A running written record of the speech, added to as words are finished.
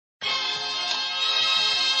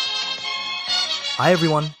Hi,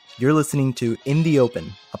 everyone. You're listening to In the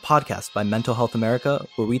Open, a podcast by Mental Health America,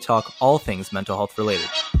 where we talk all things mental health related.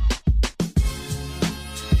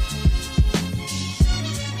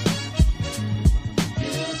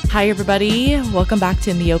 Hi, everybody. Welcome back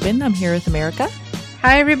to In the Open. I'm here with America.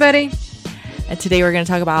 Hi, everybody. And today we're going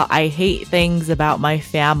to talk about I hate things about my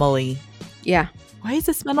family. Yeah. Why is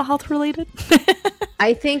this mental health related?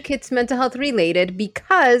 I think it's mental health related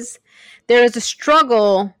because there is a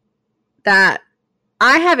struggle that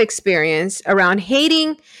I have experienced around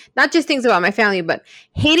hating, not just things about my family, but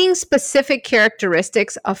hating specific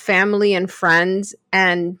characteristics of family and friends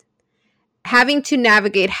and having to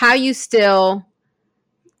navigate how you still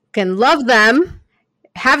can love them,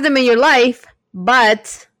 have them in your life,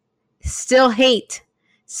 but still hate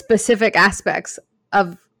specific aspects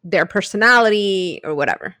of their personality or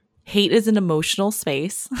whatever. Hate is an emotional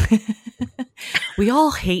space. We all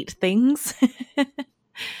hate things.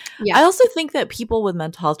 Yeah. I also think that people with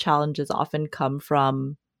mental health challenges often come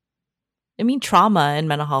from, trauma and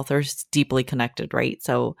mental health are deeply connected, right?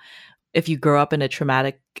 So if you grow up in a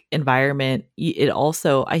traumatic environment, it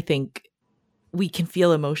also, I think, we can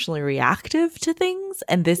feel emotionally reactive to things.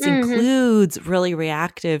 And this includes really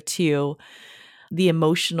reactive to the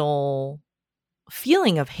emotional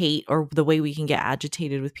feeling of hate or the way we can get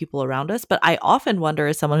agitated with people around us. But I often wonder,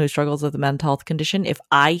 as someone who struggles with a mental health condition, if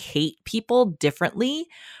I hate people differently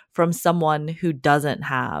from someone who doesn't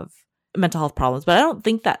have mental health problems. But I don't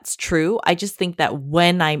think that's true. I just think that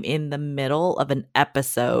when I'm in the middle of an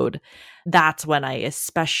episode, that's when I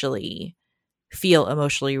especially feel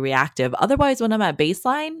emotionally reactive. Otherwise, when I'm at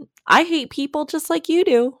baseline, I hate people just like you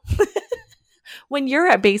do. When you're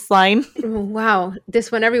at baseline. Wow,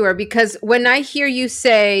 this went everywhere because when I hear you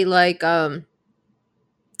say like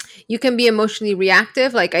you can be emotionally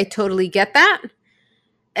reactive, like I totally get that.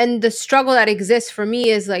 And the struggle that exists for me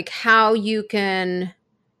is like how you can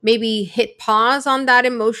maybe hit pause on that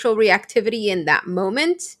emotional reactivity in that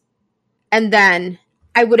moment. And then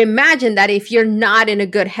I would imagine that if you're not in a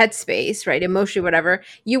good headspace, right, emotionally, whatever,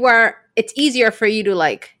 it's easier for you to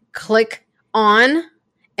like click on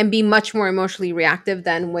and be much more emotionally reactive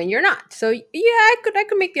than when you're not. So yeah, I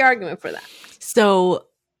could make the argument for that. So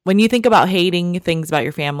when you think about hating things about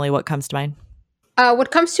your family, what comes to mind?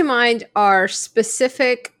 What comes to mind are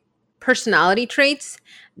specific personality traits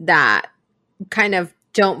that kind of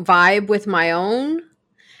don't vibe with my own.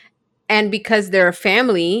 And because they're a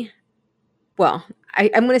family, well,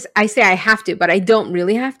 I say I have to, but I don't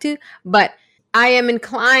really have to. But I am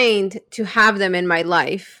inclined to have them in my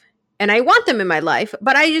life. And I want them in my life,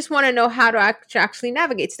 but I just want to know how to actually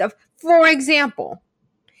navigate stuff. For example,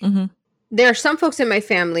 there are some folks in my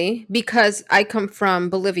family, because I come from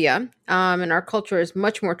Bolivia, and our culture is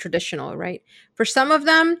much more traditional, right? For some of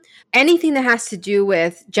them, anything that has to do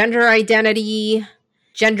with gender identity,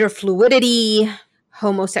 gender fluidity,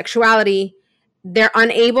 homosexuality, they're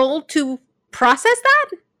unable to process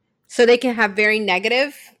that. So they can have very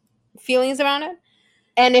negative feelings around it.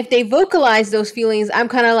 And if they vocalize those feelings, I'm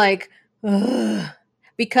kind of like, ugh,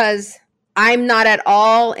 because I'm not at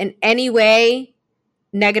all in any way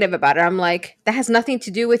negative about it. I'm like, that has nothing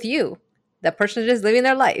to do with you. That person is just living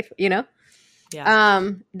their life, you know?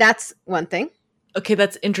 Yeah. That's one thing. Okay,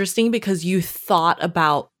 that's interesting because you thought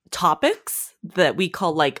about topics that we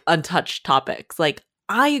call like untouched topics. Like,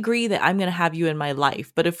 I agree that I'm going to have you in my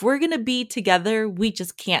life, but if we're going to be together, we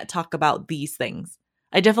just can't talk about these things.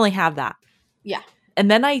 I definitely have that. Yeah. And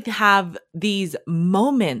then I have these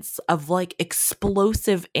moments of like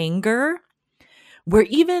explosive anger where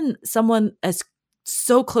even someone as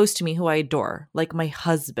so close to me who I adore, like my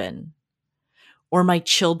husband or my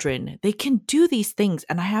children, they can do these things.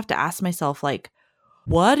 And I have to ask myself, like,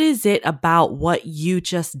 what is it about what you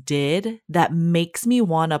just did that makes me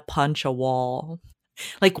want to punch a wall?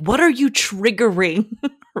 Like, what are you triggering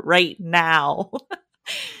right now?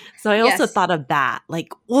 So I also thought of that, like,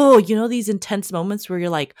 whoa, these intense moments where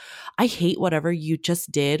you're like, I hate whatever you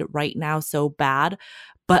just did right now so bad,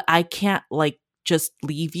 but I can't like just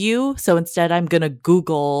leave you. So instead I'm going to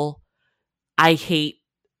Google, I hate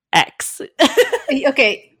X.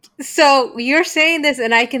 Okay. So you're saying this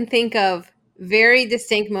and I can think of very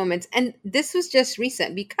distinct moments. And this was just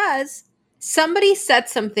recent because somebody said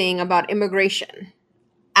something about immigration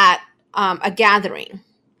at a gathering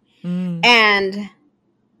and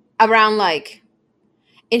around like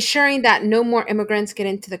ensuring that no more immigrants get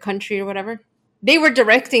into the country or whatever. They were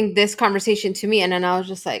directing this conversation to me. And then I was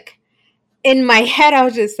just like, in my head, I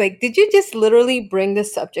was just like, did you just literally bring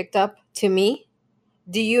this subject up to me?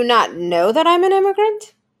 Do you not know that I'm an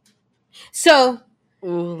immigrant? So,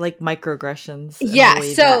 ooh, like microaggressions. yeah.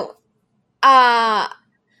 So,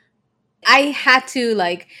 I I had to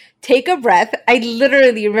like take a breath. I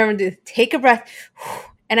literally remember to take a breath.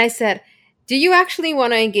 And I said, do you actually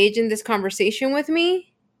want to engage in this conversation with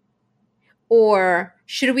me? Or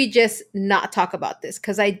should we just not talk about this?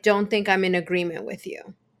 Because I don't think I'm in agreement with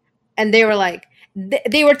you. And they were like,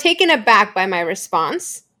 they were taken aback by my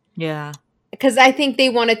response. Yeah. Because I think they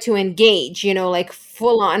wanted to engage, like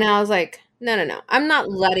full on. And I was like, no. I'm not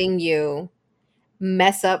letting you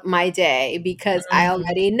mess up my day because I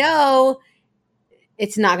already know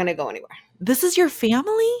it's not going to go anywhere. This is your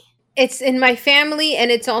family? It's in my family,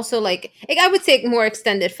 and it's also like I would say more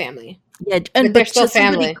extended family. Yeah, but they're still just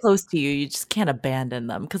somebody family. close to you just can't abandon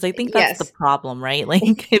them, because I think that's the Yes. problem, right?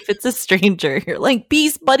 Like if it's a stranger, you're like,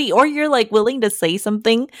 peace, buddy, or you're like willing to say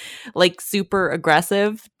something like super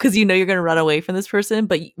aggressive because you know you're gonna run away from this person.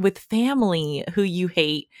 But with family who you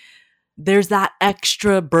hate, there's that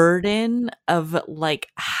extra burden of like,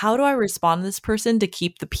 how do I respond to this person to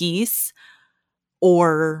keep the peace?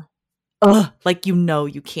 Or like,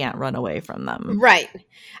 you can't run away from them. Right.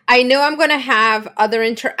 I know I'm going to have other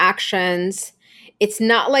interactions. It's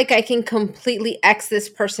not like I can completely X this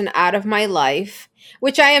person out of my life,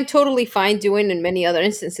 which I am totally fine doing in many other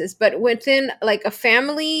instances. But within like a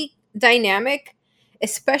family dynamic,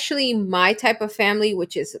 especially my type of family,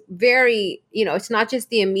 which is very, it's not just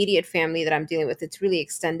the immediate family that I'm dealing with, it's really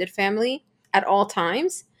extended family at all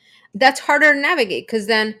times. That's harder to navigate because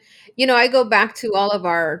then, I go back to all of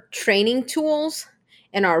our training tools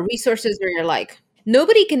and our resources where you're like,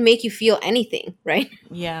 nobody can make you feel anything, right?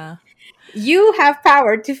 Yeah. You have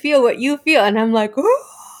power to feel what you feel. And I'm like,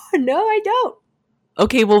 oh, no, I don't.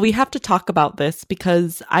 Okay, well, we have to talk about this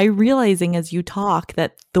because I'm realizing as you talk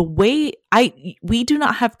that the way we do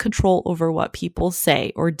not have control over what people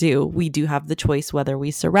say or do. We do have the choice whether we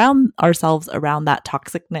surround ourselves around that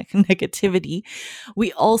toxic negativity.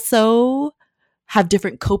 We also have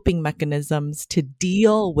different coping mechanisms to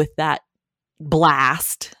deal with that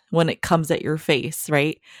blast when it comes at your face,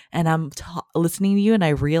 right? And I'm listening to you and I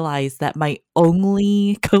realize that my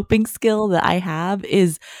only coping skill that I have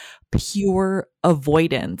is pure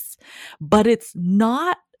avoidance, but it's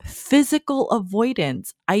not physical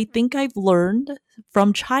avoidance. I think I've learned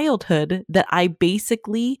from childhood that I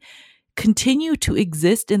basically continue to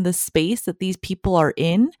exist in the space that these people are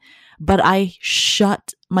in, but I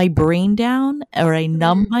shut my brain down or I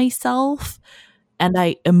numb myself and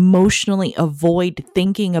I emotionally avoid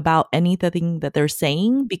thinking about anything that they're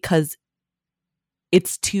saying because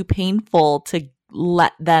it's too painful to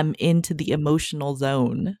let them into the emotional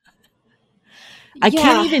zone. I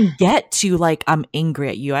can't even get to like, I'm angry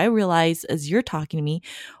at you. I realize as you're talking to me,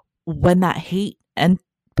 when that hate and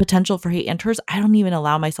potential for hate enters, I don't even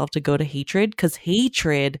allow myself to go to hatred because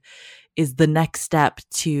hatred is the next step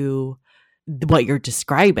to what you're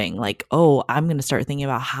describing. Like, oh, I'm going to start thinking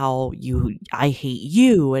about how I hate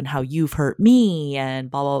you and how you've hurt me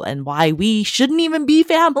and blah, blah, and why we shouldn't even be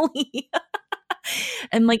family.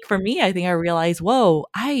 And like, for me, I think I realized, whoa,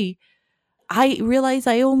 I realize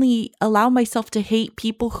I only allow myself to hate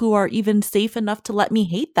people who are even safe enough to let me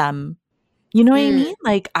hate them. You know what I mean?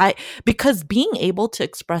 Like because being able to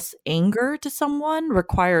express anger to someone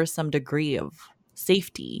requires some degree of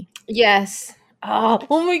safety. Yes. Oh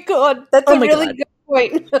my God. That's a really good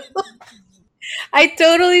point. I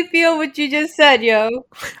totally feel what you just said, yo.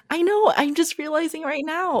 I know. I'm just realizing right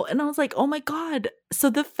now. And I was like, oh my God. So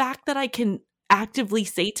the fact that I can actively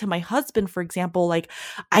say to my husband, for example, like,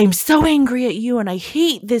 I'm so angry at you and I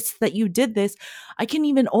hate this, that you did this. I can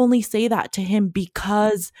even only say that to him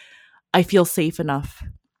because I feel safe enough.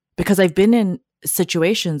 Because I've been in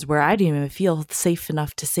situations where I didn't even feel safe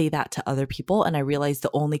enough to say that to other people. And I realized the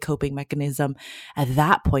only coping mechanism at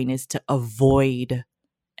that point is to avoid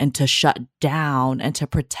and to shut down and to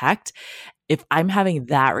protect. If I'm having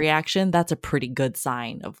that reaction, that's a pretty good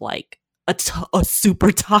sign of like a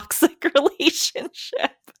super toxic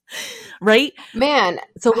relationship, right? Man.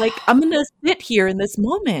 So like, I'm going to sit here in this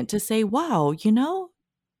moment to say, wow,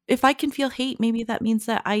 if I can feel hate, maybe that means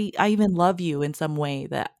that I even love you in some way,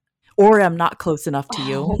 that, or I'm not close enough to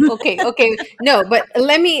you. Okay. No, but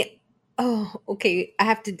okay. I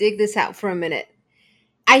have to dig this out for a minute.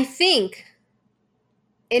 I think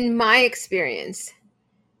in my experience,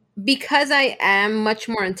 because I am much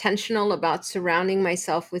more intentional about surrounding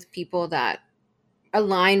myself with people that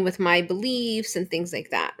align with my beliefs and things like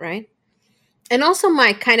that, right? And also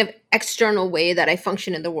my kind of external way that I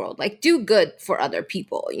function in the world, like do good for other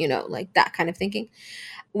people, like that kind of thinking.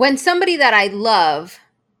 When somebody that I love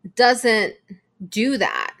doesn't do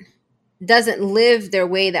that, doesn't live their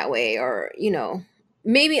way that way, or,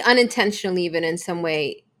 maybe unintentionally even in some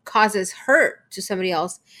way causes hurt to somebody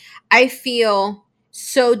else, I feel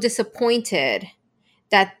so disappointed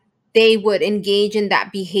that they would engage in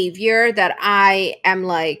that behavior that I am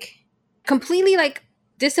like completely like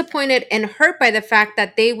disappointed and hurt by the fact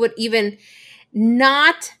that they would even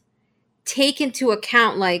not take into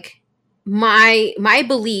account like my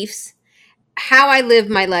beliefs, how I live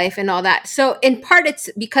my life and all that. So in part it's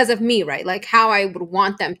because of me, right? Like how I would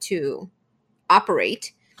want them to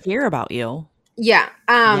operate. Care about you. Yeah.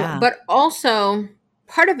 Yeah. But also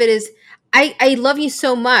part of it is I love you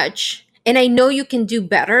so much and I know you can do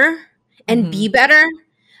better and be better,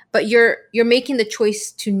 but you're making the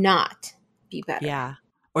choice to not be better. Yeah.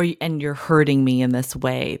 And you're hurting me in this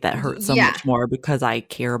way that hurts so much more because I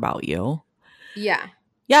care about you. Yeah.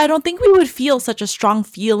 Yeah, I don't think we would feel such a strong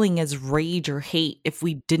feeling as rage or hate if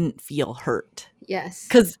we didn't feel hurt. Yes.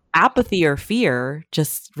 Because apathy or fear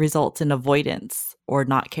just results in avoidance or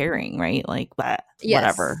not caring, right? Like that,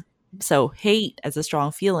 whatever. So hate as a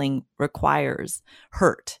strong feeling requires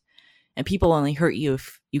hurt. And people only hurt you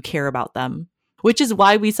if you care about them. Which is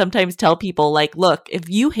why we sometimes tell people like, look, if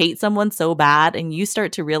you hate someone so bad and you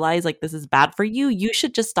start to realize like this is bad for you, you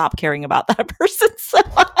should just stop caring about that person so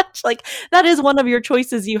much. Like that is one of your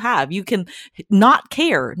choices you have. You can not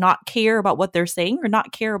care about what they're saying or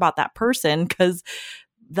not care about that person because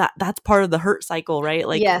that's part of the hurt cycle, right?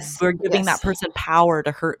 Like we're giving that person power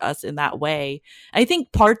to hurt us in that way. I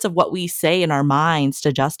think parts of what we say in our minds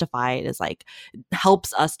to justify it is like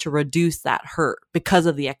helps us to reduce that hurt because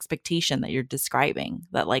of the expectation that you're describing,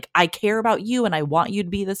 that like I care about you and I want you to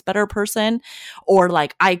be this better person, or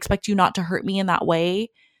like I expect you not to hurt me in that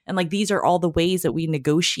way. And like these are all the ways that we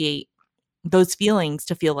negotiate those feelings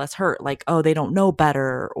to feel less hurt, like, oh, they don't know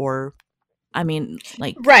better, or I mean,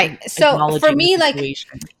 like, right. So for me, like,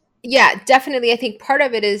 yeah, definitely. I think part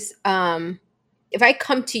of it is if I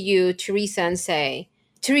come to you, Teresa, and say,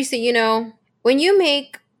 Teresa, you know, when you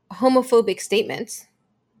make homophobic statements,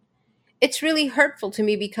 it's really hurtful to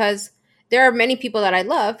me because there are many people that I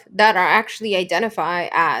love that are actually identify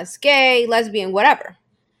as gay, lesbian, whatever.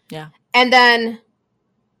 Yeah. And then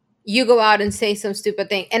you go out and say some stupid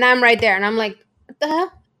thing, and I'm right there, and I'm like, what the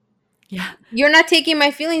hell? Yeah. You're not taking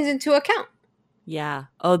my feelings into account. Yeah.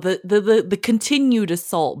 Oh, the continued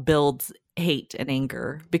assault builds hate and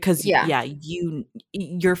anger because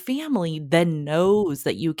your family then knows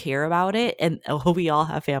that you care about it, and we all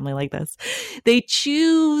have family like this. They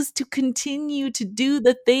choose to continue to do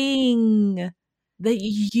the thing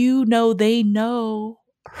that they know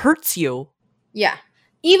hurts you. Yeah.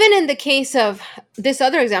 Even in the case of this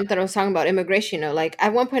other example that I was talking about, immigration, like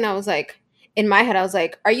at one point I was like, in my head, I was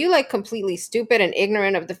like, are you like completely stupid and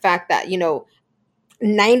ignorant of the fact that,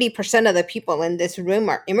 90% of the people in this room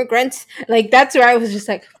are immigrants? Like, that's where I was just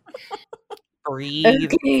like, breathe.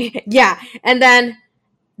 Okay. Yeah. And then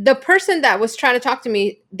the person that was trying to talk to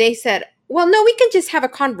me, they said, well, no, we can just have a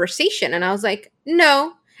conversation. And I was like,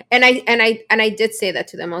 no. And I did say that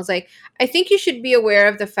to them. I was like, I think you should be aware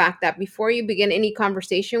of the fact that before you begin any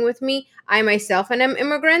conversation with me, I myself am an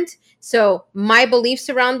immigrant. So my beliefs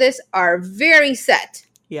around this are very set.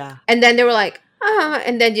 Yeah. And then they were like,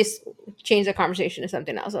 and then just change the conversation to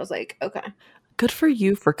something else. I was like, okay. Good for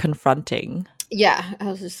you for confronting. Yeah. I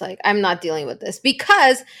was just like, I'm not dealing with this.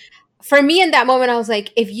 Because for me in that moment, I was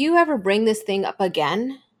like, if you ever bring this thing up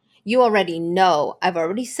again, you already know. I've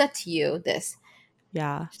already said to you this.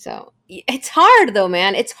 Yeah. So it's hard though,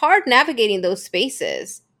 man. It's hard navigating those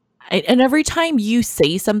spaces. And every time you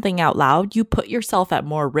say something out loud, you put yourself at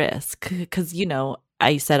more risk because,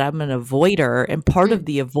 I said I'm an avoider, and part of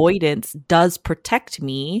the avoidance does protect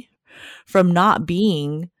me from not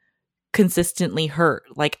being consistently hurt.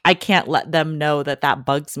 Like I can't let them know that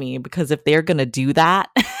bugs me, because if they're going to do that,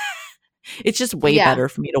 it's just way better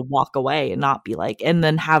for me to walk away and not be like, and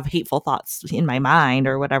then have hateful thoughts in my mind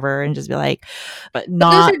or whatever, and just be like, but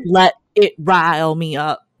not let it rile me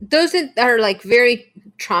up. Those are like very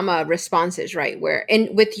trauma responses, right? Where, and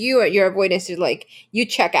with you, your avoidance is like, you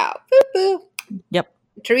check out. Boop, boop. Yep.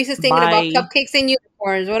 Teresa's thinking about cupcakes and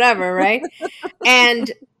unicorns, whatever, right? And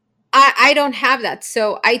I don't have that.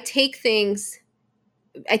 So I take things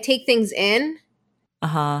in.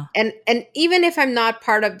 Uh-huh. And even if I'm not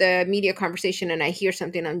part of the media conversation and I hear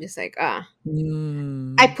something, I'm just like, I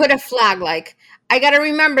put a flag, like, I got to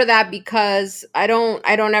remember that because I don't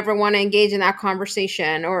ever want to engage in that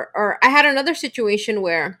conversation. Or I had another situation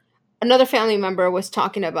where another family member was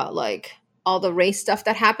talking about like all the race stuff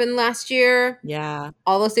that happened last year. Yeah.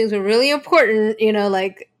 All those things were really important,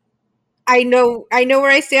 like I know where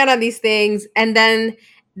I stand on these things. And then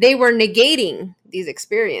they were negating these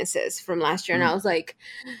experiences from last year. And I was like,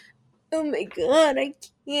 oh my God, I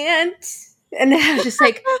can't. And I was just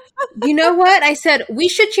like, you know what? I said, we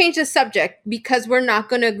should change the subject because we're not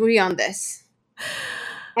going to agree on this.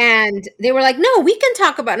 And they were like, no, we can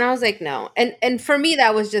talk about it. And I was like, no. And for me,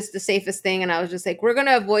 that was just the safest thing. And I was just like, we're going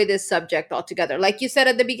to avoid this subject altogether. Like you said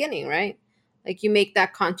at the beginning, right? Like you make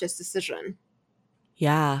that conscious decision.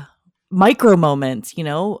 Yeah. Micro moments, you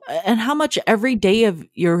know, and how much every day of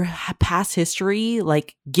your past history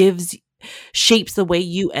like shapes the way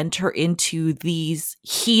you enter into these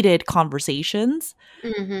heated conversations.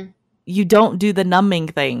 Mm-hmm. You don't do the numbing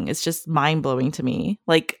thing. It's just mind blowing to me.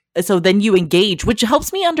 Like, so then you engage, which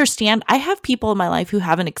helps me understand. I have people in my life who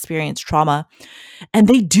haven't experienced trauma and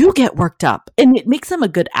they do get worked up, and it makes them a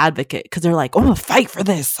good advocate because they're like, oh, fight for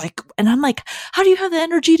this. Like, and I'm like, how do you have the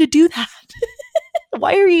energy to do that?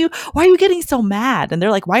 why are you getting so mad? And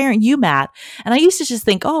they're like, why aren't you mad? And I used to just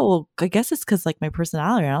think, oh, well, I guess it's because like my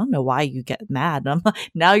personality. I don't know why you get mad. And I'm like,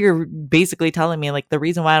 now you're basically telling me like the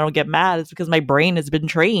reason why I don't get mad is because my brain has been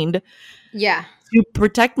trained to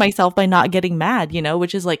protect myself by not getting mad, you know,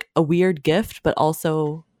 which is like a weird gift, but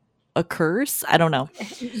also a curse. I don't know.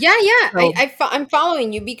 Yeah. So, I'm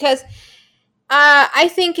following you because I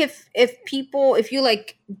think if you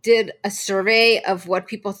like did a survey of what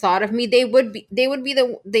people thought of me,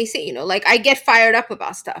 they say, you know, like I get fired up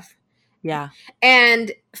about stuff. Yeah.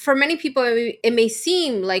 And for many people, it may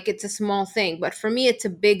seem like it's a small thing, but for me, it's a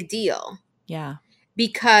big deal. Yeah.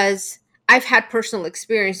 Because I've had personal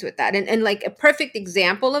experience with that. And like a perfect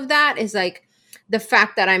example of that is like the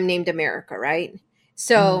fact that I'm named America, right?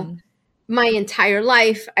 So my entire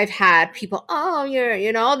life, I've had people, oh, you're,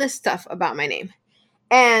 you know, all this stuff about my name.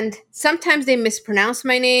 And sometimes they mispronounce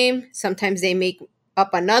my name. Sometimes they make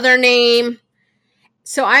up another name.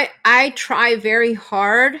 So I try very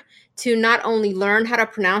hard to not only learn how to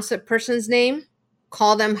pronounce a person's name,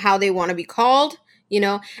 call them how they want to be called, you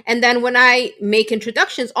know, and then when I make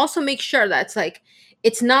introductions, also make sure that's like,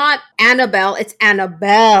 it's not Annabelle, it's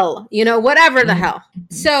Annabelle, you know, whatever the hell.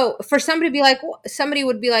 So for somebody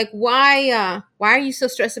would be like, why are you so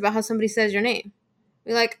stressed about how somebody says your name?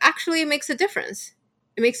 Be like, actually, it makes a difference.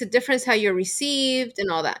 It makes a difference how you're received and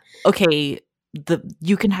all that. Okay.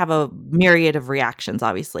 You can have a myriad of reactions,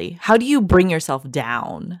 obviously. How do you bring yourself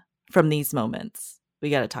down from these moments? We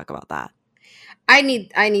got to talk about that. I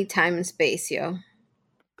need time and space, yo.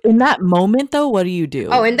 In that moment, though, what do you do?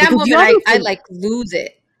 Oh, in that moment, I like lose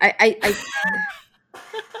it. I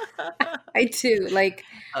do like.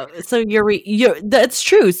 So you're that's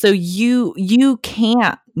true. So you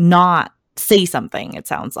can't not say something. It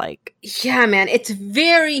sounds like. Yeah, man, it's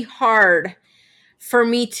very hard for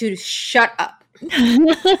me to shut up.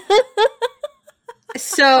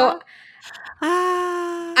 So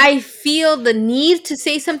I feel the need to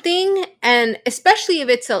say something, and especially if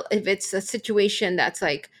it's a situation that's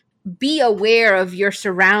like, be aware of your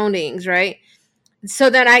surroundings, right?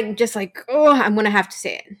 So that I'm just like, oh, I'm gonna have to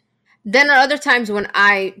say it. Then there are other times when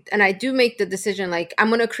I do make the decision, like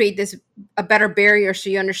I'm gonna create a better barrier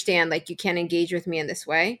so you understand, like you can't engage with me in this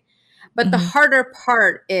way. But the harder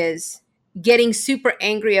part is getting super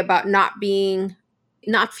angry about not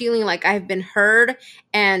feeling like I've been heard,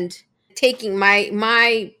 and taking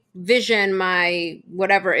my vision, my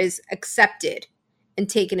whatever is accepted and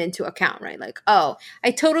taken into account, right? Like, oh,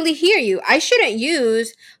 I totally hear you. I shouldn't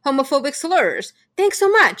use homophobic slurs. Thanks so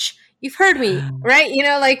much. You've heard me, right? You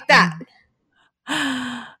know, like that.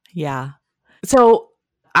 Yeah. So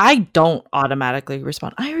I don't automatically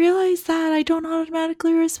respond. I realize that I don't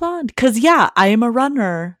automatically respond because, yeah, I am a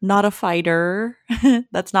runner, not a fighter.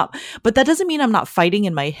 But that doesn't mean I'm not fighting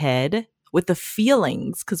in my head with the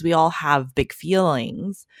feelings, because we all have big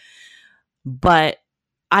feelings. But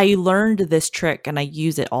I learned this trick and I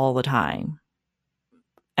use it all the time.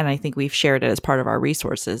 And I think we've shared it as part of our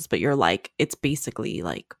resources, but you're like, it's basically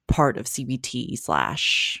like part of CBT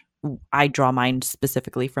 / I draw mine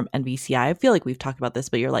specifically from NVCI. I feel like we've talked about this,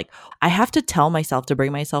 but you're like, I have to tell myself to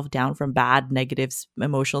bring myself down from bad, negative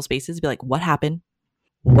emotional spaces. Be like, what happened?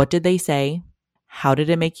 What did they say? How did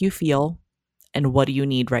it make you feel? And what do you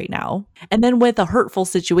need right now? And then with a hurtful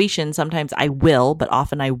situation, sometimes I will, but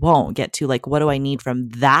often I won't get to like, what do I need from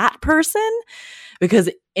that person? Because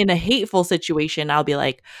in a hateful situation, I'll be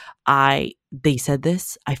like, they said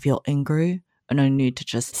this, I feel angry, and I need to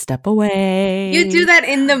just step away. You do that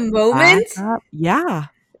in the moment? Yeah.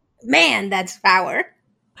 Man, that's power.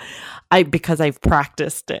 Because I've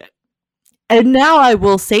practiced it. And now I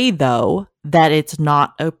will say, though, that it's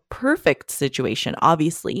not a perfect situation.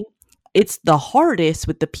 Obviously, it's the hardest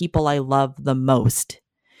with the people I love the most,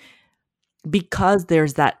 because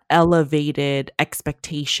there's that elevated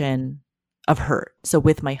expectation of hurt. So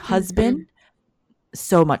with my husband,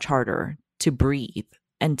 so much harder to breathe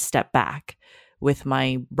and step back. With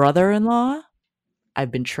my brother-in-law,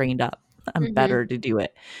 I've been trained up. I'm better to do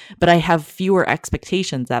it. But I have fewer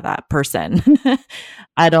expectations of that person.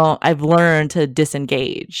 I've learned to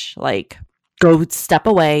disengage, like go step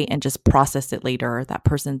away and just process it later. That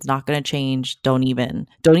person's not going to change. Don't even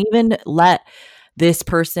let this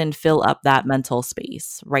person fill up that mental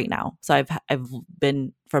space right now. So I've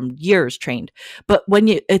been from years trained. But when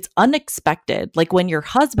it's unexpected, like when your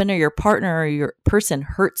husband or your partner or your person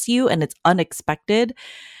hurts you and it's unexpected,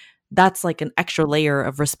 that's like an extra layer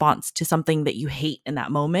of response to something that you hate in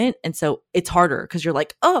that moment. And so it's harder because you're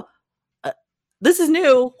like, oh, this is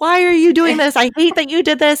new. Why are you doing this? I hate that you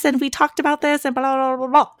did this. And we talked about this and blah, blah, blah,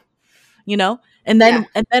 blah. You know? And then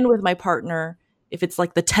with my partner, if it's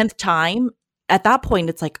like the 10th time, at that point,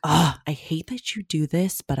 it's like, oh, I hate that you do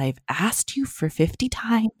this, but I've asked you for 50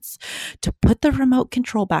 times to put the remote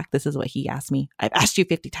control back. This is what he asked me. I've asked you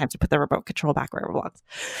 50 times to put the remote control back where it belongs.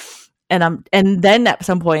 And then at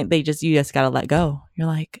some point, you just got to let go. You're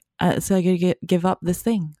like, so I gotta give up this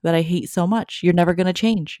thing that I hate so much. You're never going to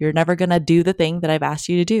change. You're never going to do the thing that I've asked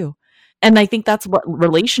you to do. And I think that's what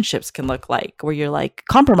relationships can look like, where you're like,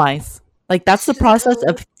 compromise. Like that's the process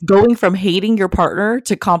of going from hating your partner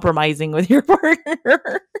to compromising with your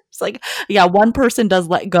partner. It's like, yeah, one person does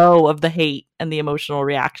let go of the hate and the emotional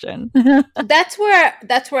reaction. That's where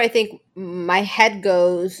I think my head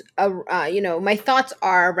goes. My thoughts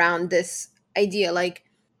are around this idea. Like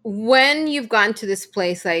when you've gotten to this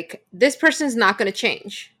place, like this person's not going to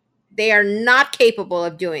change. They are not capable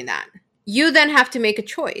of doing that. You then have to make a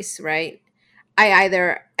choice, right? I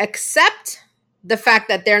either accept the fact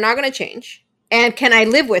that they're not going to change, and can I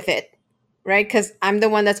live with it, right? Because I'm the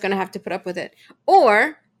one that's going to have to put up with it.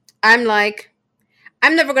 Or I'm like,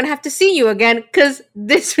 I'm never going to have to see you again because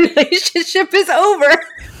this relationship is over,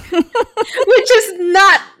 which is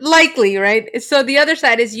not likely, right? So the other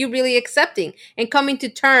side is you really accepting and coming to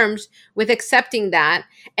terms with accepting that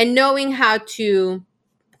and knowing how to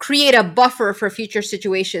create a buffer for future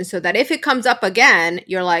situations so that if it comes up again,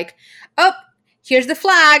 you're like, oh, here's the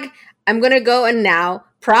flag. I'm going to go and now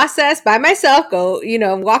process by myself, go,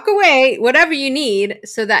 walk away, whatever you need,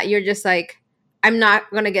 so that you're just like, I'm not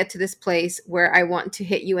going to get to this place where I want to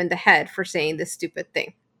hit you in the head for saying this stupid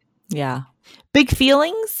thing. Yeah. Big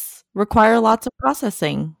feelings require lots of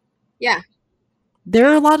processing. Yeah. There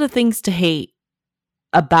are a lot of things to hate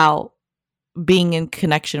about being in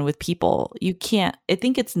connection with people. I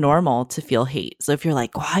think it's normal to feel hate. So if you're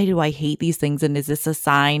like, why do I hate these things? And is this a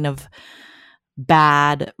sign of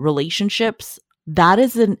bad relationships? That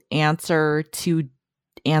is an answer to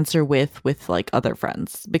answer with like other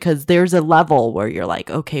friends, because there's a level where you're like,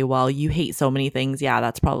 okay, well, you hate so many things. Yeah,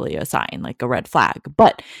 that's probably a sign, like a red flag.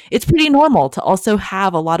 But it's pretty normal to also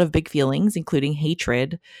have a lot of big feelings, including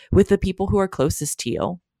hatred, with the people who are closest to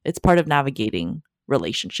you. It's part of navigating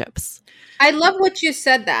relationships. I love what you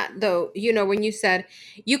said that, though, when you said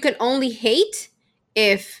you can only hate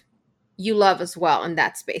if you love as well in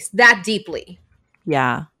that space, that deeply.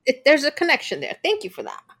 Yeah. There's a connection there. Thank you for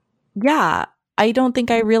that. Yeah. I don't think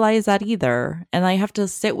I realized that either. And I have to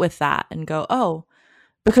sit with that and go, oh,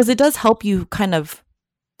 because it does help you kind of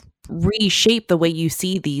reshape the way you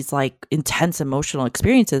see these like intense emotional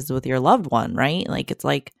experiences with your loved one, right? Like, it's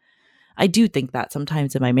like, I do think that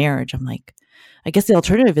sometimes in my marriage, I'm like, I guess the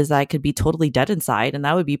alternative is that I could be totally dead inside, and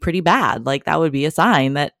that would be pretty bad. Like, that would be a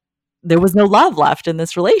sign that there was no love left in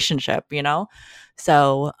this relationship,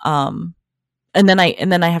 So, and then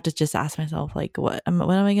I have to just ask myself, like, what am I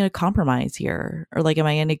going to compromise here? Or like, am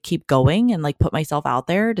I going to keep going and like put myself out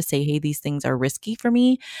there to say, hey, these things are risky for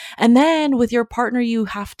me? And then with your partner, you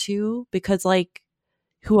have to, because like,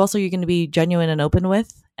 who else are you going to be genuine and open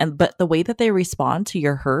with? But the way that they respond to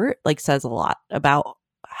your hurt, like, says a lot about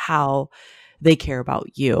how they care about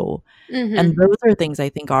you. Mm-hmm. And those are things I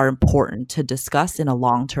think are important to discuss in a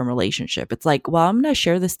long-term relationship. It's like, well, I'm going to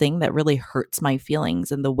share this thing that really hurts my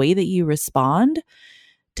feelings. And the way that you respond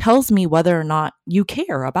tells me whether or not you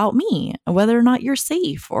care about me, whether or not you're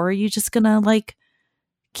safe, or are you just going to like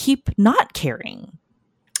keep not caring?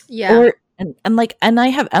 Yeah. And I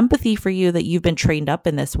have empathy for you that you've been trained up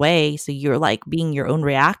in this way. So you're like being your own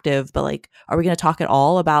reactive, but like, are we going to talk at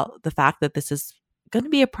all about the fact that this is going to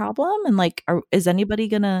be a problem? And like, are we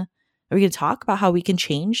going to talk about how we can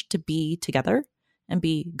change to be together and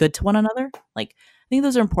be good to one another? Like, I think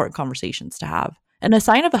those are important conversations to have. And a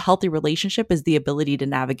sign of a healthy relationship is the ability to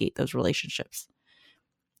navigate those relationships,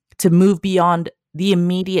 to move beyond the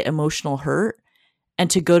immediate emotional hurt and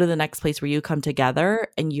to go to the next place where you come together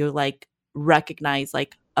and you like recognize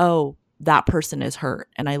like, oh, that person is hurt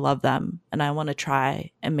and I love them and I want to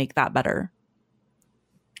try and make that better.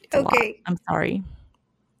 It's okay. I'm sorry.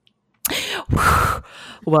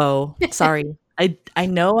 Whoa, sorry. I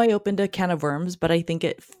know I opened a can of worms, but I think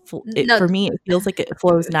No, for me, it feels like it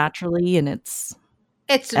flows naturally, and it's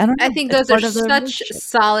it's. I don't I know. think It's those are part of the such relationship.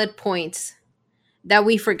 solid points that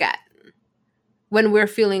we forget when we're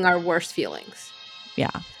feeling our worst feelings. Yeah.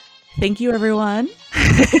 Thank you, everyone.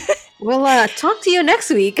 We'll talk to you next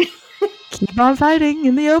week. Keep on fighting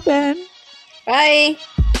in the open. Bye.